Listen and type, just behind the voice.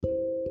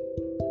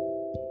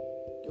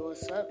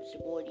what's up? It's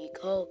your boy D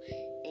Cole,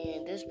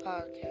 and this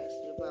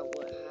podcast is about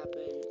what happened